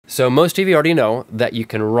So most of you already know that you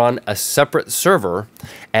can run a separate server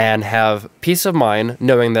and have peace of mind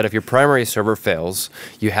knowing that if your primary server fails,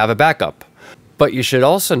 you have a backup. But you should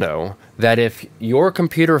also know that if your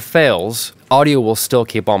computer fails, audio will still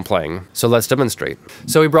keep on playing. So let's demonstrate.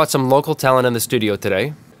 So we brought some local talent in the studio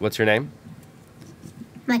today. What's your name?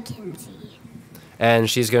 Mackenzie. And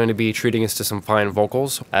she's going to be treating us to some fine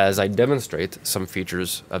vocals as I demonstrate some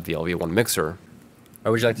features of the LV1 mixer.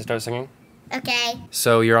 Or would you like to start singing? Okay.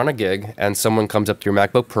 So you're on a gig and someone comes up to your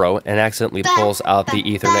MacBook Pro and accidentally pulls out the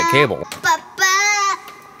Ethernet cable.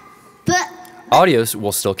 Audio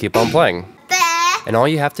will still keep on playing. And all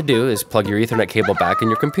you have to do is plug your Ethernet cable back in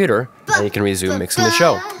your computer and you can resume mixing the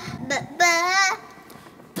show.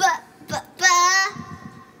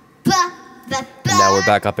 Now we're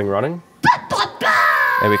back up and running.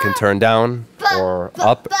 And we can turn down or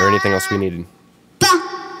up or anything else we needed.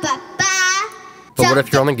 But what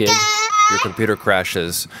if you're on the gig, your computer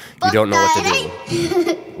crashes, you don't know what to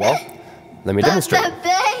do? Well, let me demonstrate.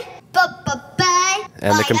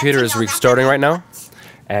 And the computer is restarting right now,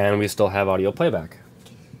 and we still have audio playback.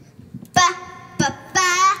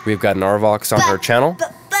 We've got an RVox on our channel,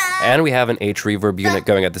 and we have an H-Reverb unit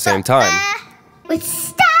going at the same time.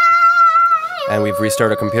 And we've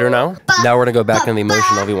restarted a computer now. Now we're going to go back in the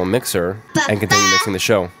eMotion LV1 mixer and continue mixing the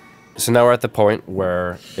show. So now we're at the point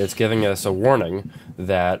where it's giving us a warning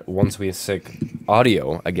that once we sync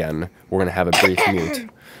audio again, we're going to have a brief mute.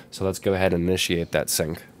 So let's go ahead and initiate that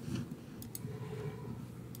sync.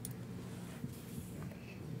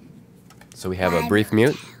 So we have a brief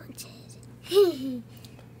mute.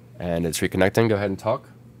 And it's reconnecting. Go ahead and talk.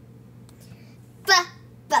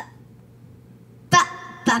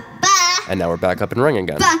 And now we're back up and running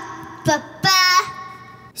again.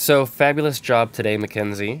 So, fabulous job today,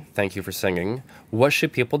 Mackenzie. Thank you for singing. What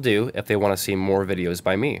should people do if they want to see more videos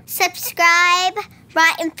by me? Subscribe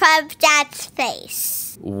right in front of Dad's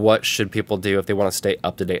face. What should people do if they want to stay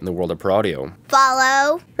up to date in the world of pro audio?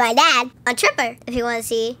 Follow my dad on Twitter if you want to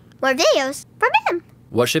see more videos from him.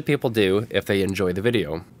 What should people do if they enjoy the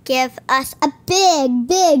video? Give us a big,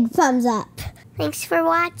 big thumbs up. Thanks for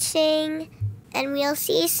watching, and we'll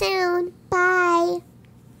see you soon. Bye.